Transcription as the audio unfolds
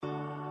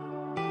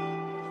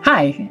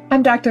Hi,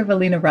 I'm Dr.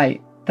 Valina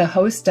Wright, the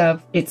host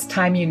of It's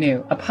Time You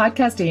Knew, a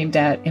podcast aimed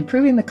at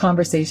improving the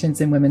conversations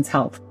in women's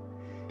health.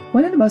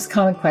 One of the most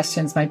common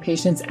questions my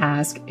patients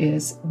ask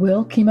is,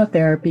 will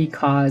chemotherapy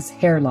cause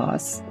hair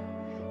loss?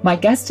 My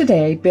guest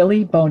today,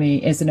 Billy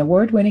Boney, is an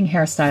award-winning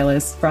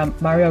hairstylist from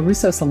Mario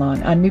Russo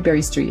Salon on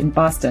Newbury Street in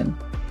Boston.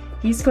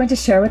 He's going to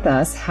share with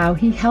us how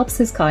he helps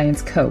his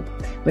clients cope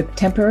with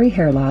temporary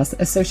hair loss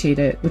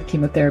associated with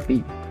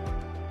chemotherapy.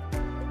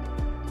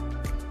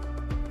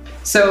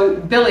 So,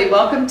 Billy,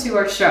 welcome to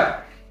our show.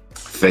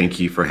 Thank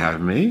you for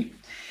having me.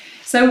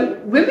 So,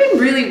 women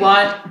really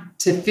want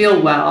to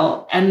feel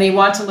well and they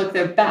want to look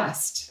their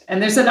best.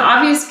 And there's an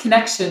obvious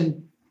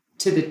connection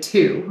to the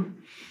two.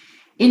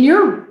 In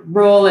your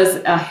role as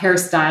a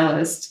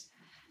hairstylist,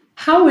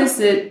 how is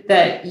it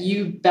that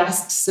you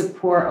best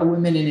support a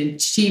woman in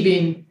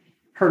achieving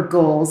her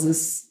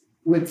goals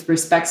with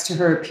respects to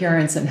her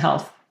appearance and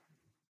health?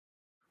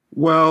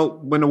 Well,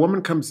 when a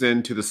woman comes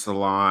into the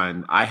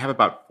salon, I have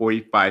about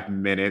 45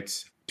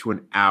 minutes to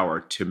an hour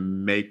to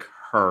make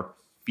her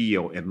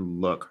feel and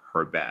look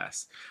her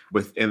best.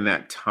 Within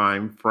that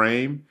time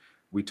frame,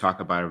 we talk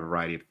about a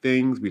variety of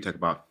things. We talk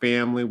about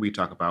family, we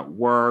talk about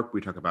work,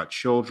 we talk about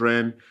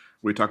children,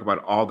 we talk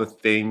about all the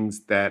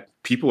things that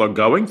people are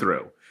going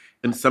through.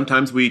 And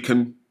sometimes we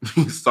can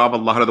solve a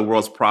lot of the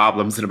world's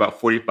problems in about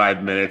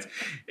 45 minutes.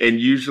 And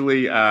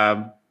usually,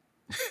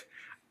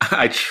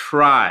 I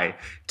try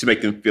to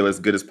make them feel as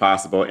good as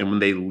possible. And when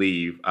they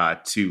leave,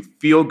 to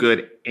feel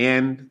good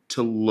and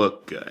to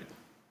look good.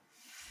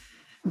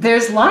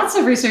 There's lots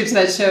of research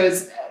that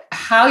shows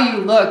how you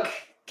look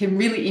can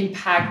really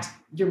impact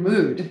your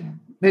mood.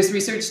 There's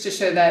research to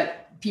show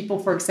that people,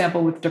 for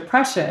example, with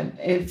depression,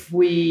 if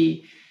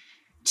we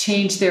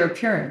change their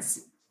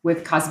appearance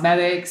with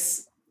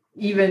cosmetics,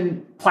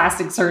 even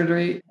plastic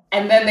surgery,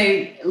 and then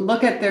they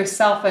look at their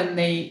self and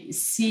they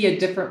see a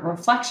different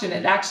reflection,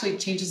 it actually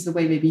changes the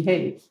way they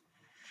behave.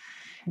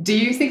 Do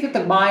you think that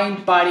the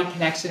mind-body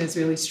connection is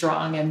really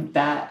strong and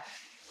that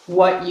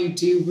what you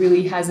do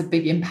really has a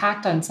big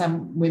impact on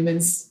some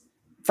women's,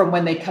 from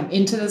when they come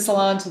into the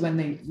salon to when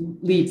they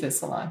leave the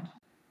salon?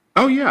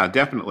 Oh, yeah,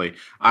 definitely.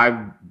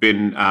 I've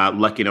been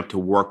lucky enough to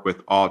work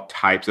with all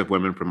types of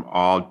women from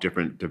all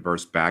different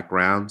diverse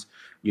backgrounds.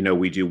 You know,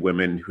 we do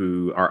women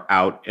who are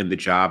out in the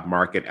job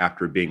market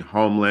after being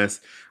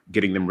homeless,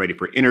 getting them ready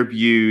for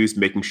interviews,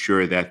 making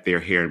sure that their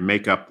hair and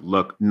makeup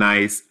look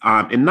nice.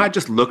 And not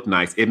just look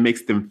nice, it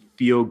makes them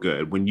feel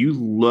good. When you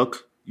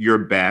look your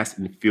best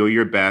and feel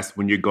your best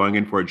when you're going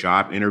in for a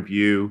job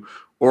interview,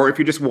 or if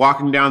you're just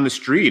walking down the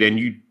street and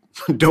you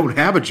don't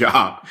have a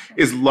job,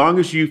 as long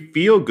as you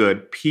feel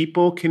good,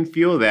 people can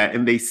feel that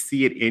and they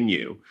see it in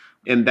you.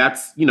 And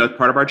that's,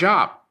 part of our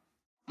job.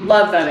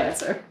 Love that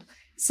answer.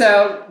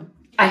 So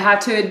I have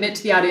to admit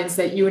to the audience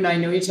that you and I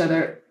know each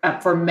other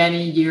for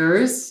many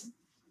years,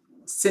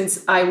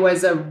 since I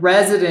was a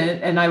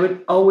resident, and I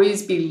would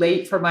always be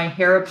late for my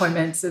hair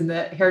appointments and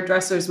the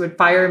hairdressers would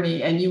fire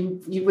me, and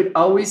you would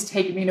always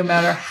take me no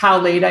matter how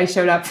late I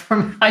showed up for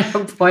my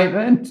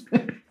appointment.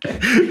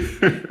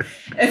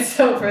 And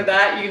so for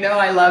that,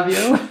 I love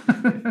you.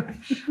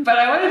 But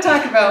I want to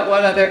talk about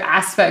one other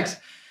aspect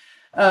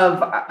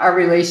of our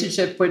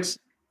relationship, which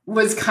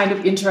was kind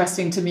of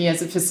interesting to me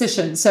as a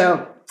physician.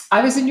 So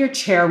I was in your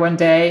chair one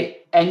day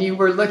and you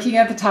were looking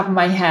at the top of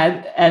my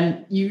head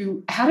and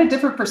you had a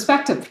different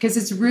perspective because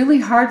it's really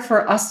hard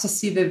for us to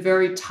see the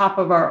very top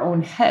of our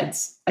own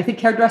heads. I think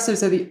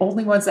hairdressers are the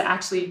only ones that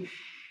actually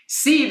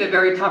see the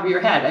very top of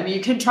your head. I mean,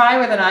 you can try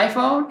with an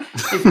iPhone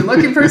if you're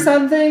looking for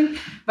something,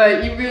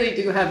 but you really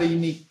do have a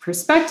unique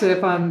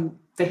perspective on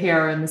the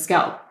hair and the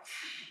scalp.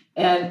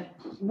 And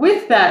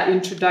with that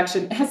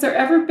introduction, has there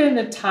ever been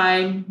a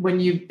time when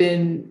you've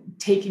been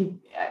taking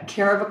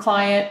care of a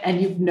client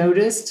and you've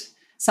noticed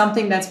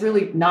something that's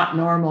really not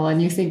normal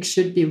and you think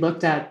should be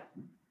looked at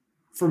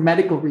for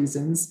medical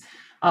reasons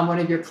on one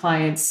of your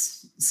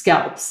clients'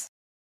 scalps?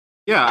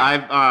 Yeah,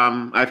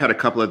 I've had a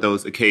couple of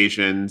those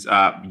occasions,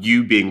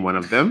 you being one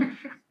of them.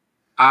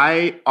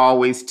 I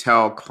always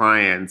tell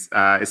clients,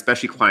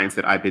 especially clients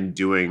that I've been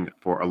doing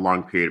for a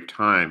long period of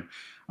time,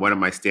 one of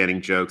my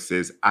standing jokes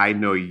is, I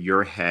know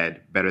your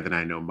head better than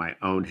I know my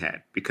own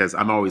head, because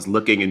I'm always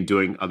looking and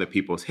doing other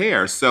people's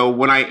hair. So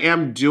when I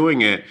am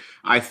doing it,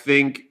 I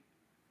think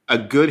a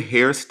good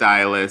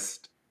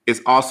hairstylist is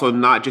also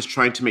not just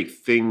trying to make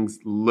things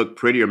look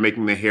pretty or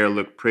making the hair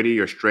look pretty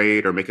or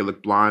straight or make it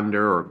look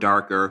blonder or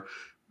darker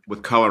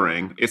with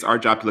coloring. It's our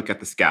job to look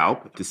at the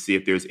scalp to see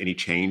if there's any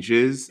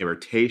changes,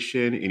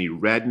 irritation, any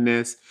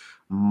redness,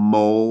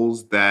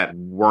 moles that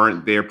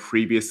weren't there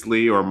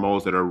previously or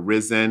moles that are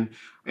risen.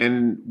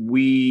 And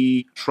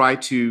we try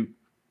to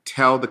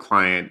tell the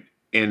client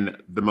in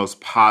the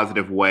most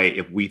positive way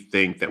if we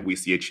think that we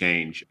see a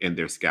change in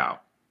their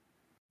scalp.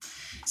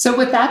 So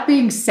with that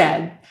being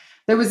said,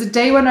 there was a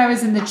day when I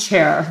was in the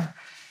chair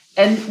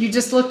and you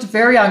just looked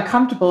very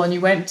uncomfortable and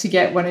you went to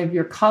get one of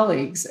your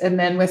colleagues. And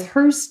then with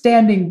her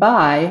standing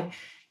by,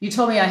 you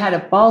told me I had a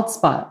bald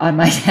spot on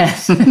my head.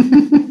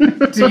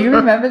 Do you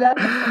remember that?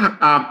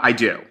 I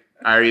do.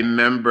 I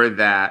remember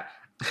that.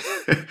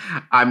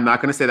 I'm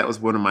not going to say that was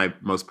one of my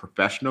most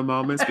professional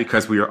moments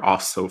because we are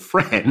also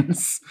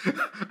friends.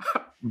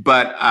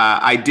 But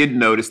I did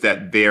notice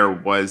that there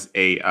was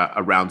a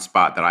round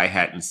spot that I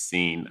hadn't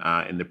seen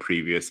in the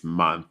previous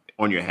month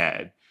on your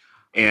head.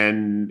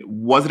 And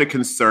was it a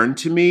concern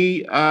to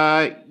me?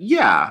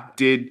 Yeah.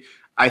 Did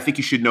I think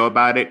you should know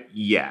about it?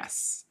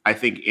 Yes. I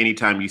think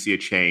anytime you see a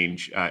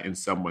change in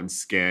someone's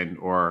skin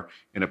or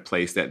in a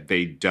place that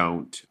they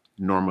don't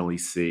normally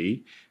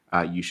see,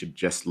 you should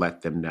just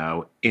let them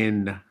know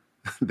in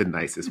the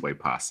nicest way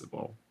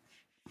possible.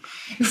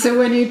 So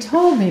when you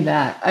told me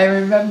that, I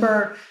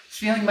remember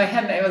feeling my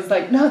head and I was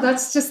like, no,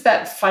 that's just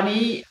that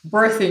funny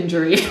birth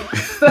injury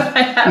that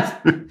I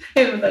have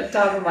in the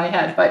top of my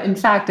head. But in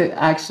fact, it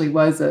actually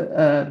was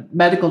a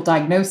medical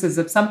diagnosis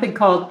of something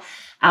called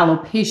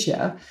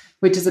alopecia,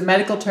 which is a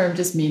medical term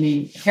just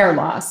meaning hair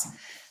loss.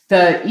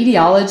 The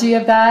etiology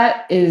of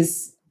that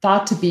is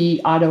thought to be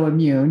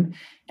autoimmune,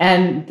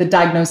 and the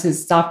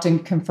diagnosis is often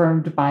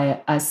confirmed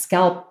by a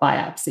scalp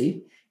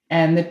biopsy.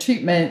 And the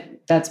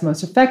treatment that's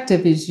most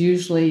effective is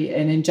usually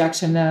an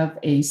injection of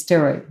a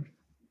steroid.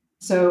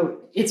 So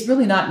it's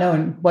really not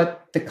known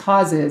what the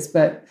cause is,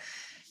 but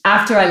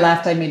after I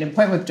left, I made an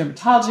appointment with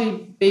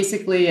dermatology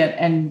basically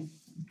and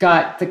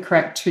got the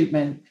correct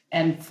treatment.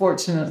 And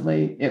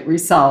fortunately, it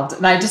resolved.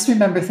 And I just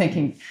remember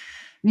thinking,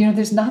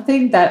 there's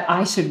nothing that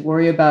I should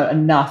worry about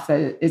enough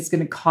that it's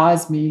going to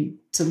cause me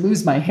to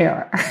lose my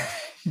hair.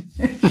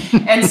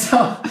 And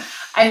so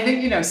I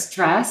think,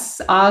 stress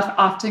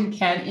often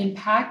can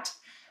impact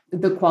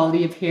the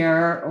quality of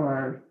hair,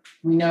 or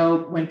we know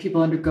when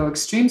people undergo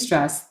extreme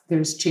stress,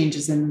 there's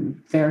changes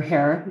in their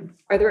hair.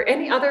 Are there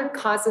any other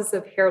causes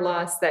of hair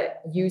loss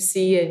that you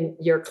see in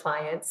your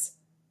clients?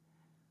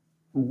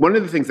 One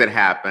of the things that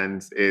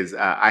happens is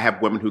I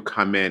have women who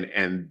come in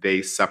and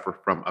they suffer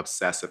from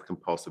obsessive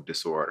compulsive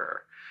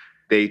disorder.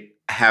 They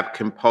have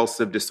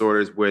compulsive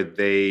disorders where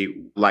they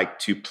like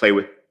to play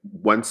with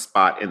one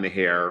spot in the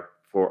hair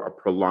for a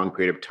prolonged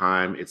period of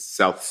time. It's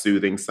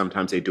self-soothing.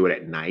 Sometimes they do it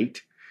at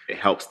night. It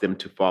helps them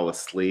to fall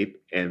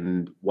asleep.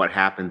 And what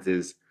happens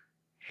is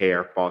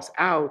hair falls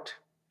out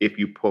if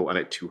you pull on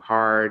it too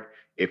hard,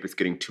 if it's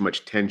getting too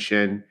much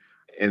tension.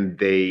 And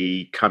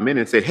they come in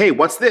and say, hey,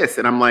 what's this?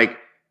 And I'm like,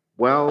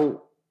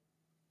 well,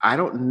 I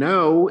don't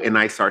know. And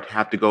I start to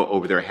have to go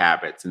over their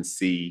habits and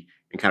see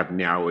and kind of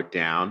narrow it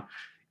down.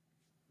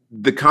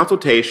 The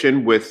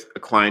consultation with a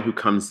client who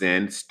comes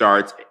in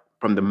starts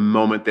from the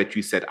moment that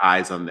you set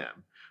eyes on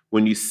them.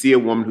 When you see a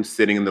woman who's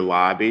sitting in the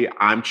lobby,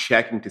 I'm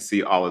checking to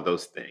see all of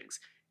those things.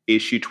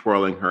 Is she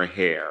twirling her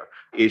hair?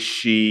 Is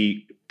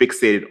she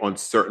fixated on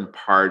certain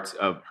parts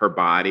of her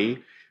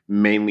body,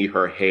 mainly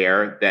her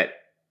hair, that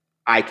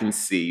I can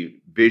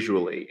see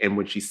visually? And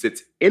when she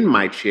sits in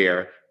my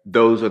chair,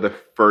 those are the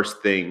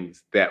first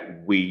things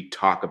that we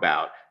talk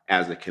about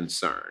as a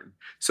concern.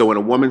 So when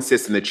a woman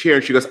sits in the chair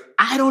and she goes,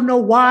 I don't know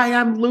why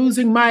I'm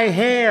losing my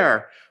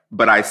hair,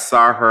 but I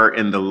saw her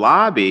in the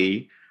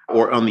lobby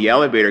or on the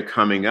elevator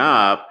coming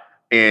up,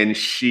 and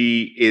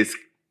she is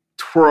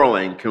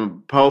twirling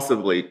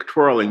compulsively,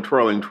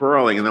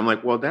 twirling. And I'm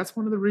like, well, that's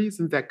one of the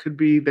reasons that could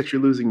be that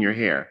you're losing your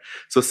hair.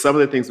 So some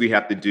of the things we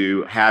have to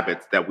do,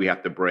 habits that we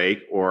have to break,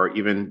 or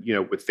even,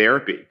 with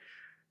therapy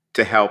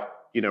to help,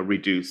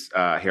 reduce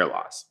hair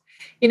loss.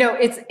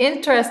 It's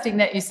interesting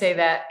that you say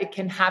that it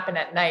can happen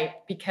at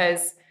night,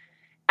 because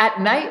at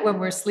night when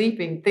we're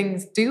sleeping,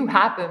 things do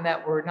happen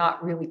that we're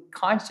not really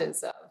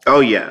conscious of.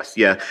 Oh, yes.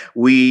 Yeah.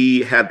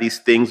 We have these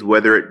things,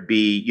 whether it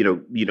be,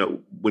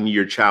 when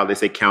you're a child, they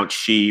say count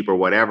sheep or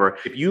whatever.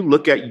 If you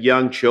look at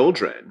young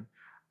children,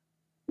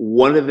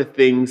 one of the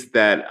things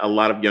that a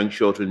lot of young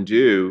children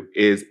do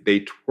is they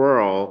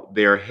twirl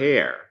their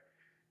hair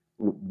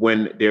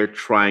when they're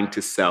trying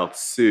to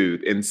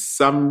self-soothe. And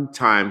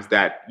sometimes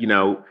that,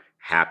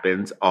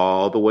 happens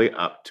all the way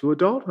up to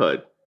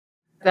adulthood.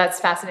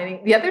 That's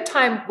fascinating. The other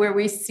time where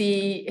we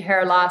see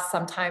hair loss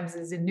sometimes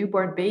is in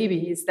newborn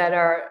babies that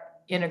are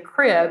in a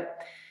crib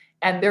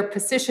and their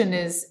position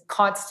is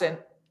constant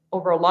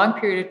over a long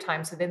period of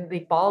time. So then the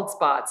bald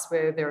spots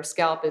where their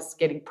scalp is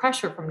getting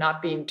pressure from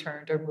not being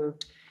turned or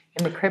moved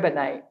in the crib at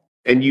night.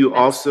 And you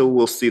also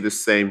will see the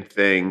same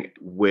thing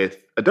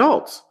with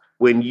adults.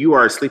 When you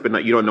are asleep at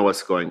night, you don't know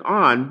what's going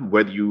on,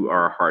 whether you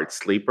are a hard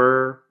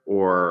sleeper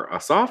or a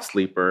soft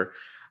sleeper.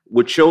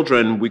 With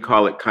children, we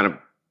call it kind of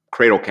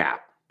cradle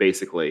cap,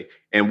 basically.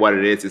 And what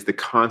it is the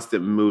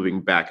constant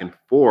moving back and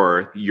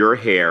forth, your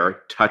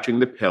hair touching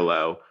the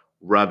pillow,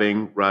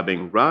 rubbing.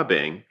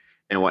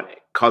 And what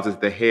causes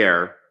the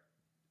hair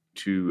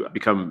to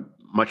become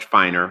much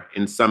finer.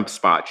 In some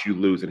spots, you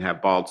lose and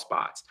have bald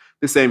spots.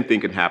 The same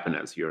thing can happen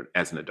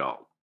as an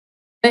adult.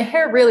 The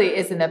hair really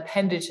is an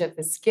appendage of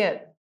the skin.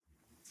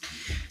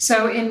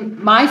 So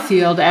in my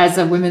field as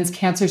a women's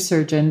cancer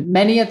surgeon,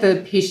 many of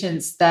the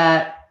patients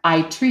that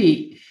I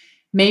treat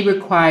may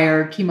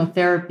require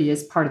chemotherapy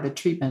as part of the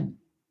treatment.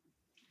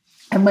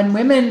 And when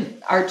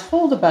women are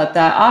told about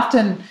that,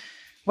 often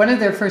one of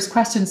their first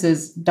questions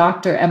is,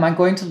 Doctor, am I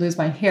going to lose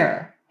my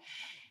hair?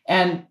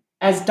 And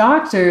as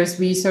doctors,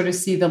 we sort of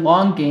see the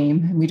long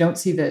game and we don't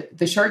see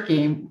the short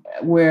game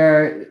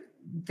where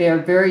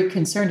they're very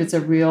concerned. It's a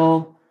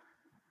real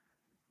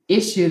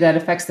issue that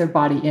affects their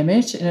body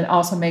image, and it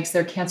also makes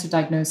their cancer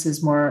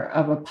diagnosis more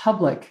of a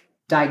public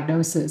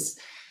diagnosis.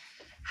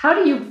 How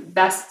do you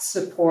best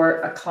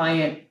support a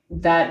client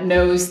that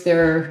knows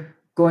they're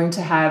going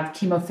to have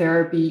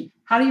chemotherapy?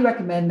 How do you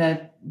recommend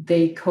that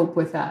they cope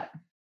with that?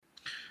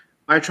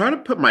 I try to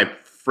put my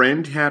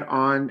friend hat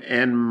on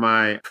and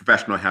my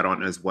professional hat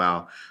on as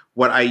well.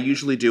 What I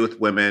usually do with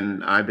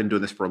women, I've been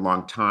doing this for a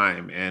long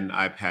time, and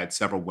I've had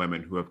several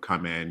women who have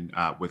come in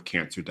with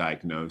cancer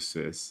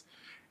diagnosis.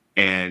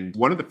 And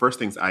one of the first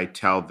things I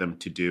tell them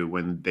to do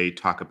when they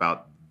talk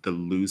about the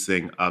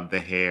losing of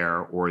the hair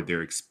or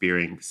they're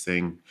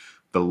experiencing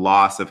the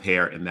loss of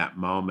hair in that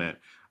moment,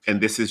 and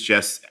this is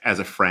just as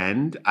a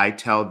friend, I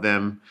tell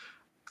them,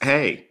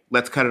 hey,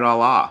 let's cut it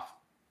all off.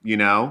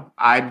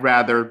 I'd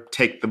rather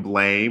take the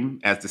blame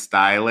as the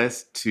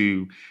stylist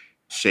to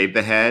shave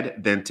the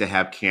head than to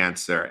have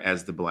cancer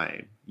as the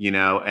blame,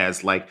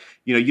 as like,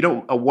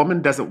 a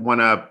woman doesn't want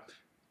to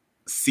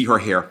see her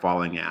hair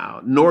falling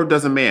out, nor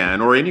does a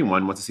man or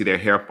anyone wants to see their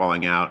hair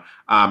falling out.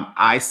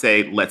 I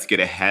say, let's get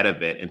ahead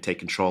of it and take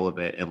control of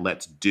it and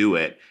let's do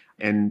it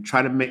and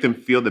try to make them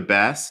feel the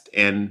best.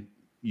 And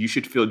you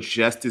should feel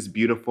just as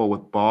beautiful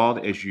with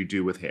bald as you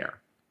do with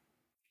hair.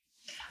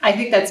 I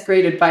think that's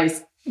great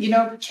advice.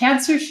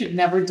 Cancer should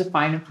never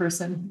define a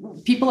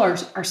person. People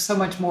are so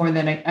much more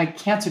than a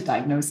cancer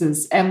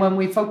diagnosis. And when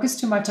we focus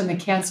too much on the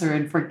cancer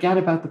and forget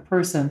about the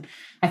person,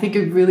 I think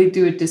it really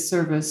do a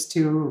disservice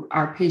to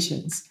our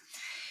patients.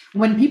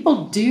 When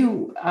people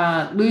do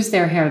lose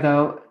their hair,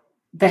 though,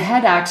 the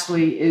head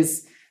actually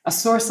is a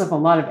source of a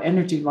lot of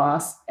energy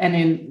loss. And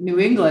in New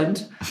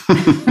England,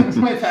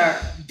 with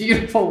our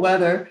beautiful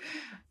weather,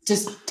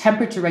 just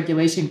temperature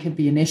regulation can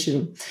be an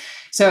issue.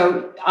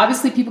 So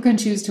obviously people can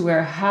choose to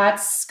wear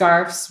hats,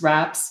 scarves,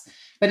 wraps,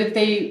 but if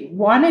they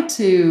wanted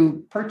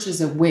to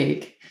purchase a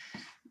wig,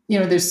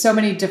 there's so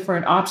many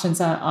different options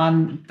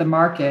on the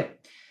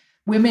market.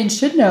 Women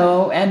should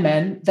know, and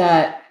men,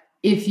 that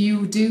if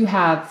you do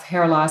have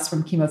hair loss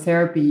from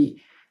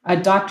chemotherapy, a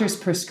doctor's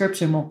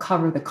prescription will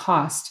cover the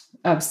cost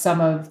of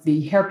some of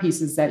the hair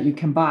pieces that you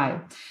can buy.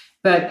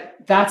 But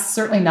that's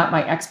certainly not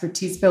my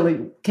expertise.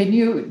 Billy, can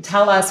you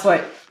tell us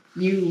what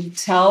you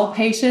tell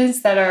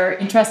patients that are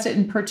interested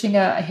in purchasing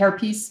a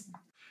hairpiece?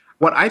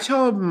 What I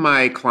tell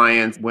my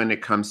clients when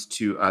it comes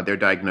to their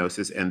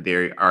diagnosis and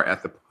they are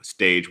at the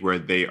stage where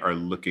they are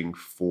looking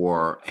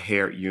for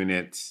hair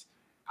units,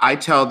 I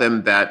tell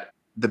them that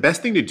the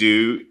best thing to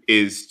do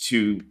is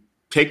to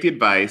take the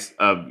advice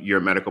of your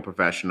medical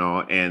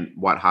professional and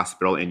what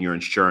hospital and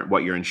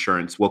what your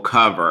insurance will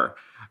cover.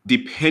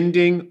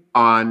 Depending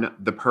on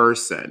the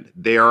person,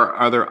 there are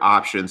other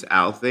options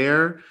out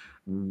there.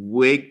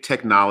 Wig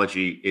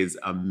technology is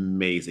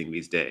amazing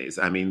these days.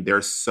 I mean,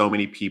 there's so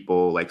many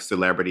people like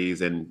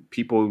celebrities and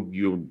people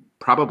you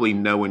probably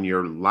know in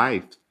your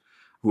life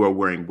who are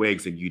wearing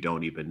wigs and you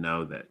don't even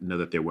know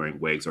that they're wearing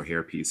wigs or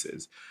hair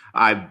pieces.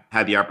 I've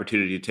had the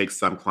opportunity to take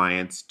some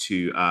clients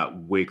to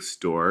wig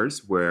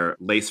stores where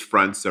lace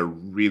fronts are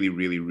really,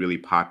 really, really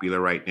popular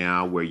right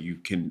now, where you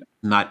can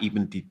not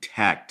even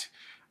detect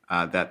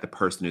that the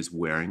person is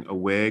wearing a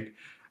wig.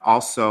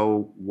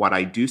 Also, what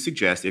I do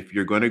suggest, if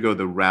you're going to go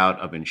the route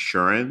of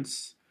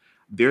insurance,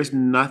 there's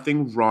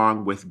nothing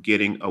wrong with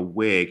getting a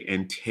wig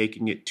and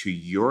taking it to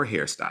your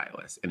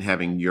hairstylist and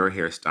having your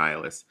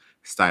hairstylist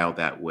style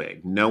that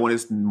wig. No one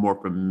is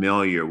more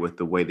familiar with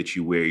the way that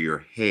you wear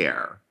your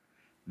hair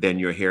than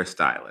your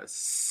hairstylist.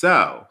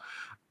 So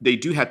they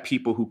do have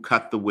people who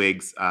cut the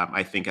wigs,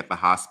 I think, at the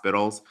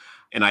hospitals,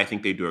 and I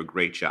think they do a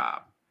great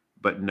job.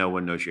 But no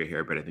one knows your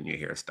hair better than your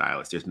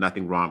hairstylist. There's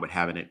nothing wrong with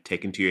having it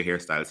taken to your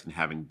hairstylist and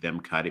having them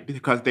cut it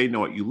because they know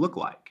what you look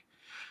like.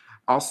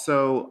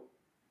 Also,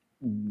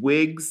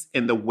 wigs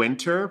in the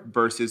winter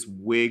versus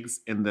wigs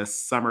in the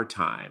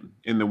summertime.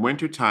 In the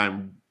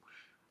wintertime,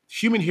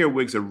 human hair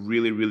wigs are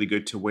really, really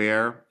good to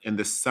wear. In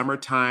the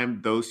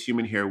summertime, those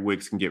human hair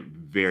wigs can get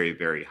very,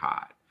 very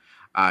hot.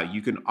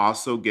 You can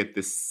also get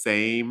the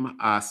same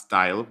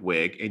style of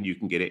wig and you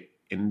can get it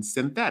in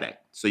synthetic.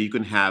 So you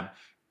can have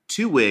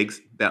two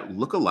wigs that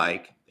look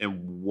alike,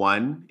 and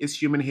one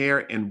is human hair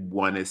and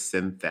one is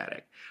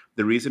synthetic.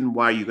 The reason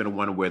why you're going to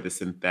want to wear the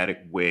synthetic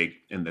wig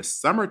in the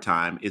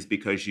summertime is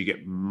because you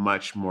get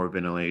much more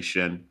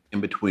ventilation in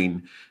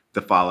between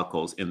the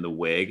follicles in the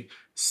wig.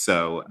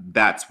 So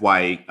that's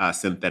why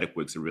synthetic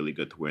wigs are really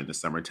good to wear in the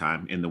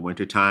summertime. In the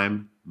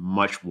wintertime,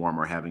 much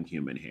warmer having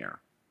human hair.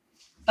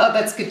 Oh,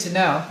 that's good to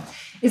know.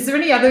 Is there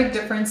any other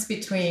difference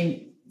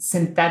between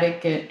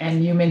synthetic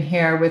and human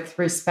hair with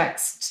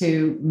respects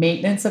to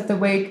maintenance of the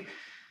wig?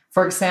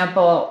 For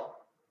example,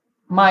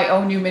 my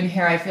own human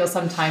hair, I feel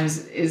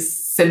sometimes is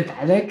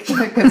synthetic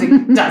because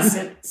it does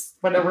it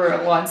whatever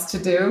it wants to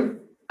do.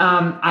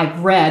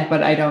 I've read,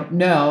 but I don't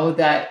know,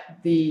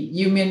 that the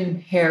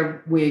human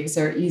hair wigs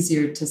are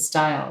easier to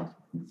style.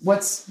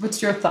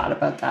 What's your thought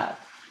about that?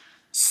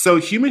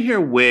 So human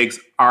hair wigs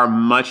are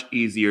much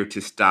easier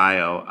to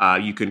style.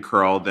 You can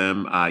curl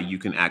them. You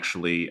can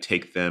actually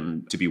take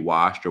them to be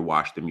washed or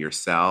wash them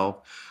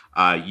yourself.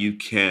 You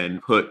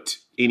can put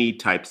any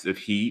types of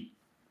heat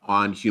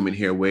on human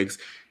hair wigs.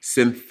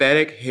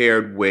 Synthetic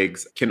haired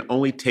wigs can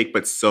only take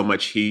but so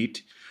much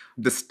heat.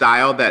 The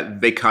style that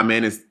they come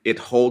in is it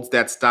holds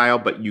that style,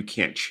 but you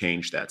can't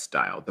change that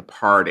style. The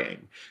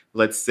parting.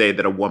 Let's say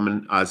that a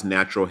woman's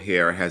natural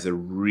hair has a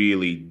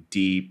really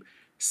deep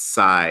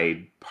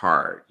side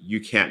part. You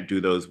can't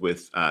do those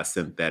with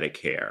synthetic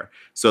hair.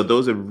 So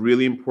those are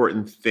really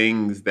important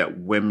things that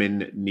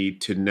women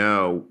need to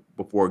know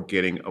before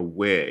getting a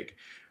wig.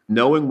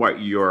 Knowing what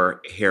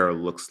your hair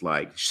looks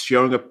like,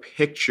 showing a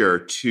picture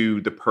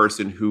to the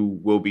person who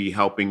will be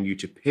helping you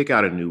to pick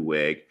out a new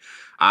wig.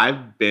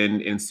 I've been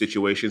in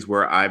situations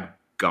where I've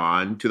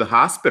gone to the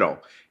hospital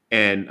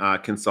and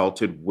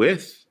consulted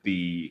with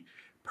the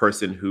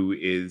person who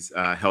is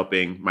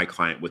helping my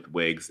client with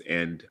wigs,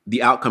 and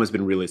the outcome has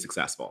been really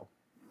successful.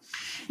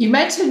 You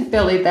mentioned,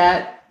 Billy,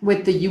 that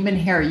with the human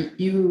hair,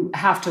 you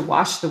have to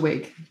wash the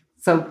wig.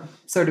 So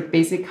sort of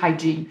basic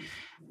hygiene.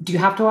 Do you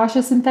have to wash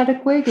a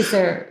synthetic wig? Is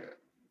there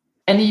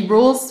any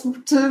rules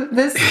to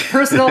this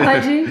personal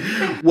hygiene?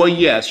 Well,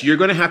 yes, you're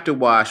going to have to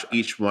wash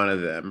each one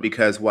of them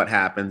because what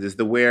happens is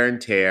the wear and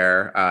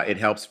tear, it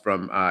helps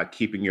from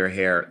keeping your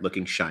hair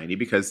looking shiny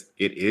because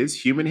it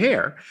is human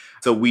hair.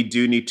 So we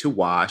do need to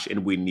wash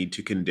and we need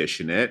to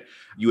condition it.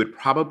 You would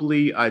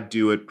probably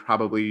do it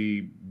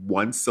probably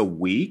once a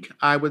week,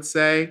 I would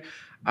say.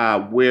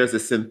 Whereas a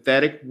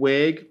synthetic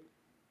wig,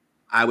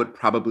 I would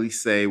probably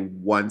say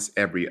once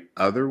every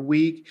other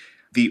week.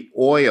 The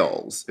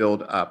oils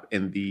build up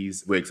in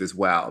these wigs as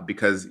well,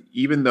 because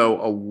even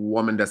though a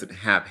woman doesn't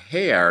have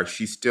hair,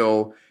 she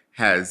still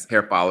has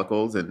hair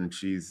follicles and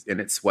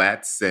it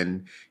sweats.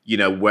 And,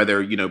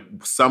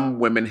 some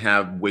women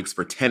have wigs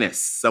for tennis.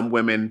 Some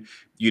women,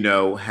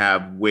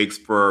 have wigs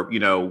for,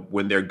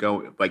 when they're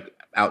going like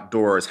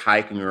outdoors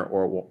hiking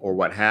or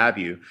what have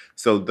you.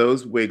 So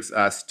those wigs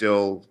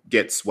still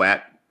get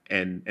sweat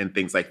and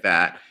things like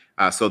that.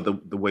 So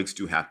the wigs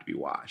do have to be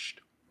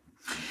washed.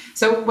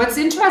 So what's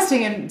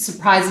interesting and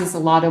surprises a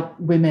lot of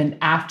women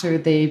after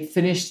they've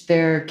finished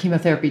their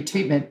chemotherapy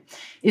treatment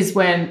is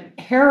when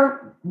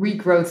hair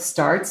regrowth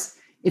starts,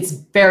 it's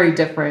very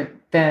different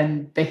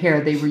than the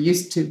hair they were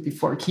used to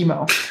before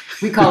chemo.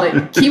 We call it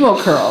chemo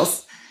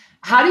curls.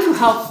 How do you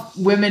help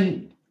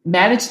women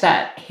manage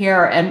that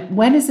hair? And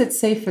when is it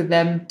safe for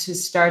them to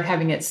start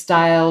having it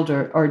styled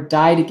or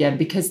dyed again?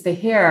 Because the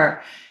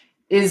hair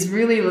is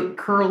really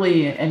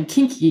curly and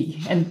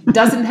kinky and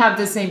doesn't have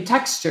the same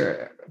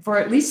texture for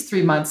at least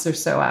 3 months or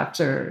so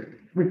after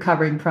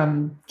recovering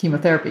from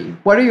chemotherapy.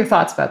 What are your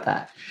thoughts about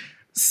that?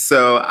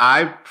 So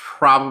I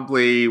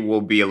probably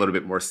will be a little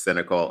bit more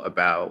cynical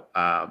about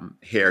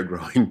hair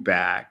growing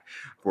back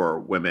for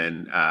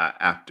women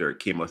after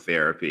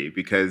chemotherapy,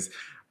 because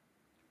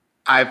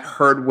I've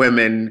heard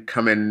women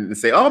come in and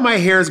say, oh, my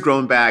hair's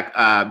grown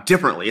back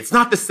differently. It's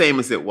not the same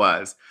as it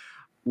was.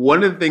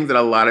 One of the things that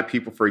a lot of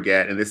people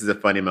forget, and this is a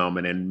funny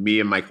moment, and me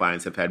and my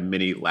clients have had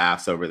many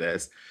laughs over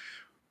this,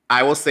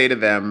 I will say to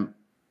them,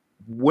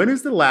 when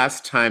is the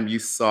last time you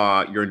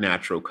saw your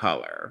natural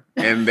color?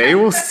 And they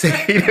will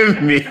say to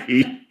me,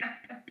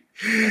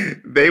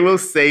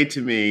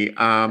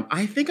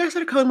 I think I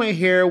started coloring my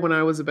hair when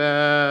I was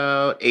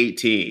about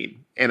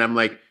 18. And I'm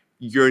like,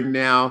 you're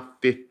now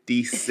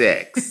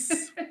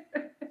 56.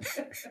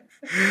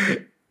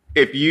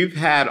 If you've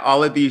had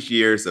all of these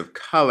years of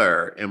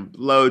color and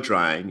blow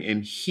drying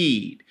and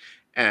heat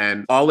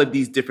and all of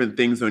these different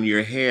things on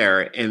your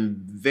hair,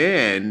 and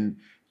then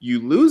you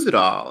lose it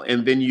all,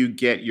 and then you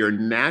get your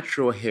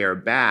natural hair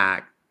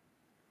back,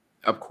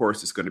 of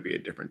course, it's going to be a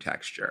different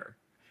texture.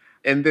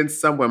 And then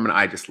some women,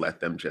 I just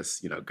let them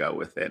just, go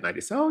with it. And I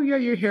just say, oh, yeah,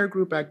 your hair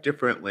grew back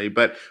differently.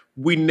 But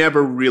we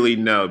never really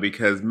know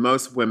because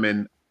most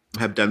women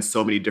have done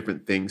so many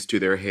different things to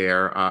their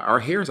hair.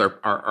 Our hairs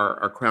are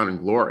our crown and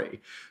glory.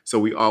 So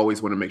we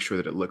always want to make sure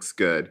that it looks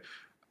good.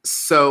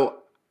 So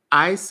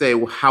I say,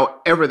 well,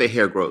 however the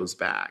hair grows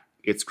back,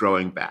 it's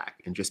growing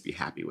back, and just be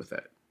happy with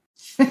it.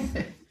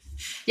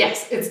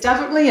 Yes, it's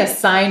definitely a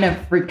sign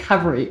of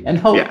recovery and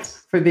hope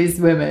for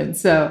these women.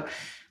 So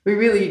we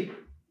really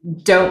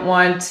don't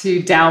want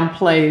to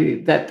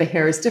downplay that the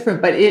hair is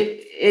different, but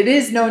it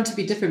is known to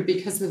be different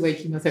because of the way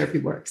chemotherapy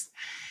works.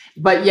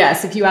 But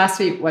yes, if you ask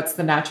me what's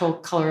the natural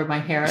color of my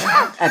hair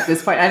at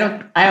this point, I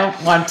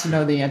don't want to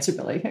know the answer,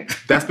 Billy.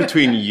 That's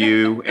between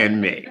you and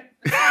me.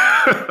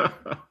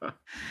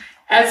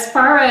 As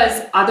far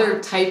as other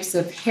types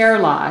of hair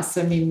loss,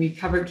 I mean, we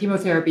covered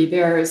chemotherapy.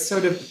 There is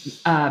sort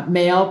of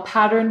male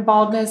pattern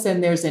baldness,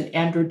 and there's an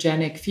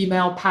androgenic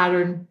female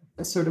pattern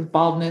sort of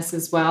baldness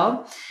as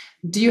well.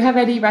 Do you have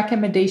any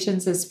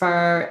recommendations as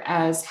far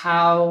as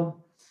how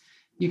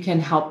you can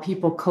help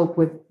people cope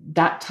with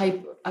that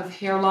type of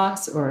hair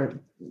loss or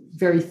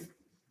very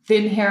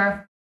thin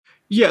hair?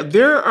 Yeah,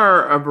 there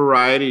are a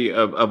variety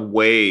of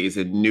ways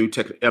and new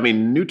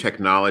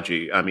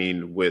technology.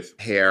 With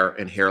hair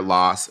and hair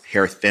loss,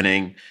 hair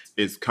thinning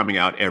is coming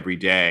out every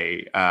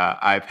day.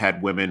 I've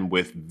had women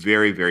with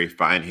very, very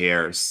fine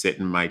hair sit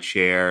in my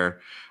chair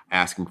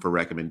asking for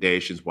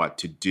recommendations, what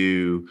to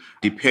do.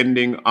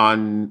 Depending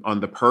on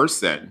the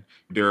person,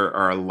 there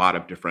are a lot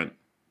of different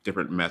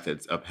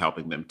methods of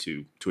helping them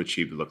to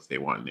achieve the looks they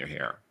want in their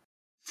hair.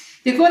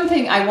 The one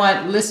thing I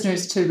want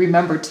listeners to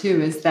remember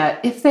too is that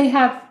if they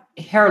have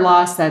hair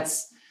loss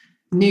that's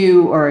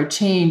new or a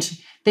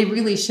change, they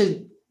really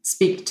should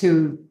speak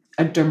to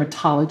a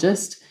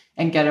dermatologist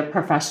and get a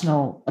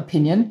professional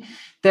opinion.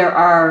 There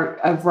are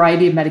a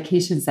variety of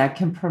medications that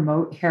can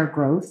promote hair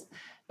growth,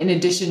 in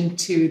addition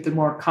to the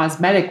more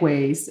cosmetic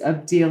ways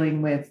of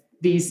dealing with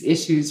these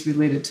issues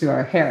related to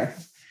our hair.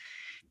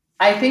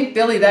 I think,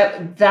 Billy,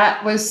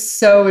 that was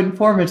so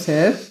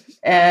informative,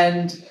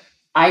 and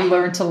I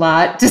learned a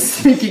lot just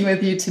speaking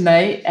with you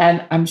tonight,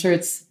 and I'm sure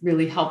it's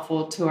really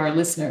helpful to our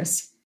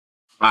listeners.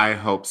 I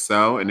hope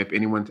so. And if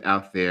anyone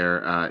out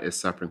there is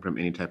suffering from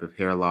any type of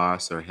hair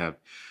loss or have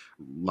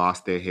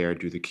lost their hair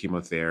due to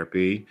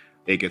chemotherapy,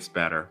 it gets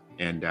better.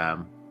 And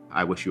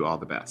I wish you all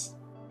the best.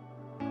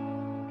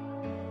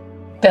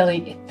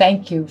 Billy,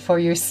 thank you for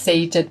your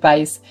sage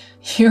advice.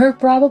 You're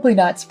probably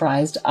not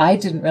surprised. I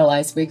didn't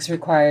realize wigs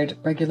required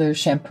regular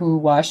shampoo,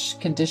 wash,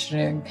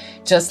 conditioning,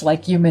 just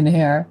like human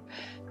hair.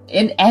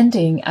 In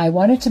ending, I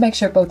wanted to make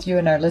sure both you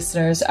and our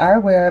listeners are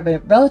aware of a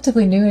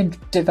relatively new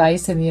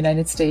device in the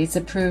United States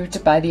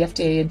approved by the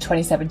FDA in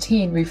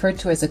 2017, referred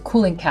to as a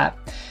cooling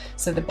cap.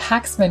 So the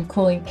Paxman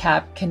cooling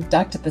cap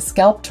conducted the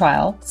SCALP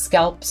trial.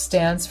 SCALP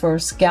stands for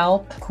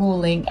Scalp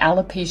Cooling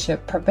Alopecia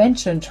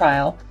Prevention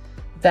Trial,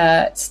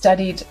 that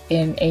studied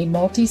in a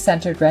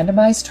multi-centered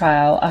randomized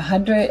trial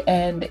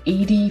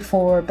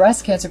 184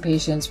 breast cancer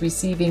patients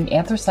receiving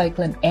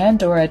anthracycline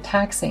and/or a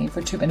taxane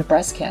for treatment of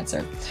breast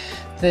cancer.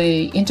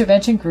 The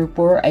intervention group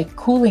wore a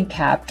cooling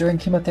cap during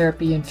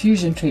chemotherapy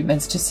infusion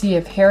treatments to see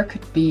if hair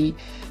could be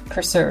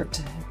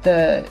preserved.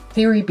 The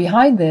theory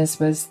behind this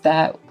was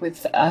that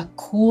with a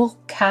cool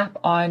cap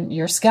on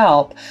your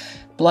scalp,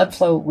 blood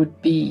flow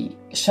would be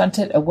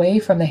shunted away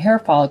from the hair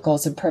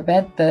follicles and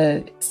prevent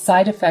the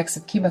side effects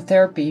of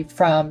chemotherapy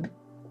from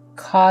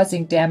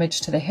causing damage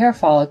to the hair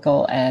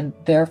follicle and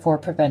therefore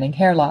preventing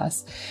hair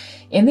loss.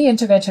 In the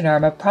intervention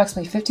arm,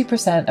 approximately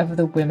 50% of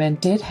the women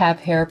did have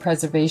hair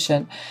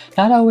preservation,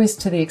 not always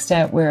to the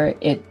extent where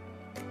it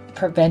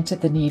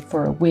prevented the need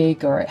for a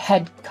wig or a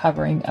head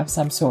covering of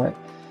some sort.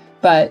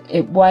 But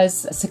it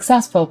was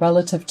successful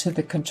relative to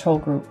the control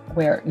group,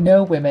 where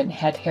no women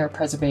had hair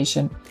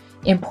preservation.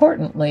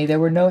 Importantly, there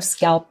were no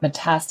scalp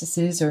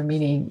metastases, or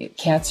meaning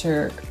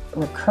cancer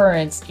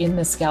recurrence in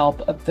the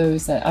scalp of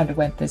those that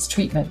underwent this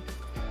treatment.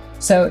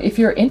 So if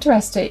you're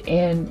interested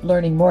in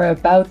learning more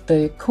about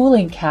the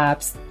cooling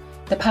caps,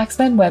 the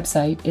Paxman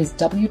website is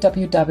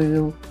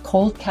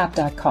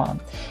www.coldcap.com.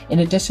 In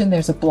addition,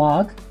 there's a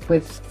blog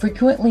with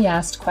frequently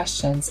asked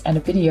questions and a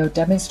video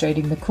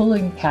demonstrating the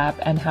cooling cap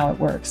and how it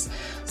works.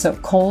 So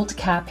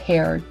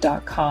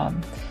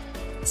coldcaphair.com.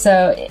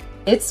 So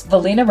it's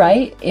Valina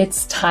Wright.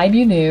 It's Time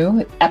You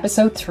Knew,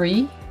 episode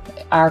 3.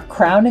 Our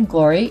crown and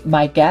glory,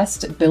 my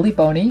guest, Billy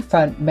Boney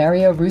from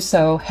Mario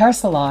Russo Hair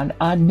Salon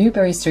on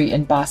Newbury Street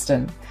in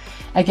Boston.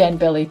 Again,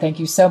 Billy, thank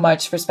you so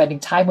much for spending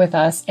time with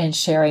us and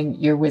sharing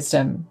your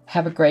wisdom.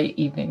 Have a great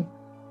evening.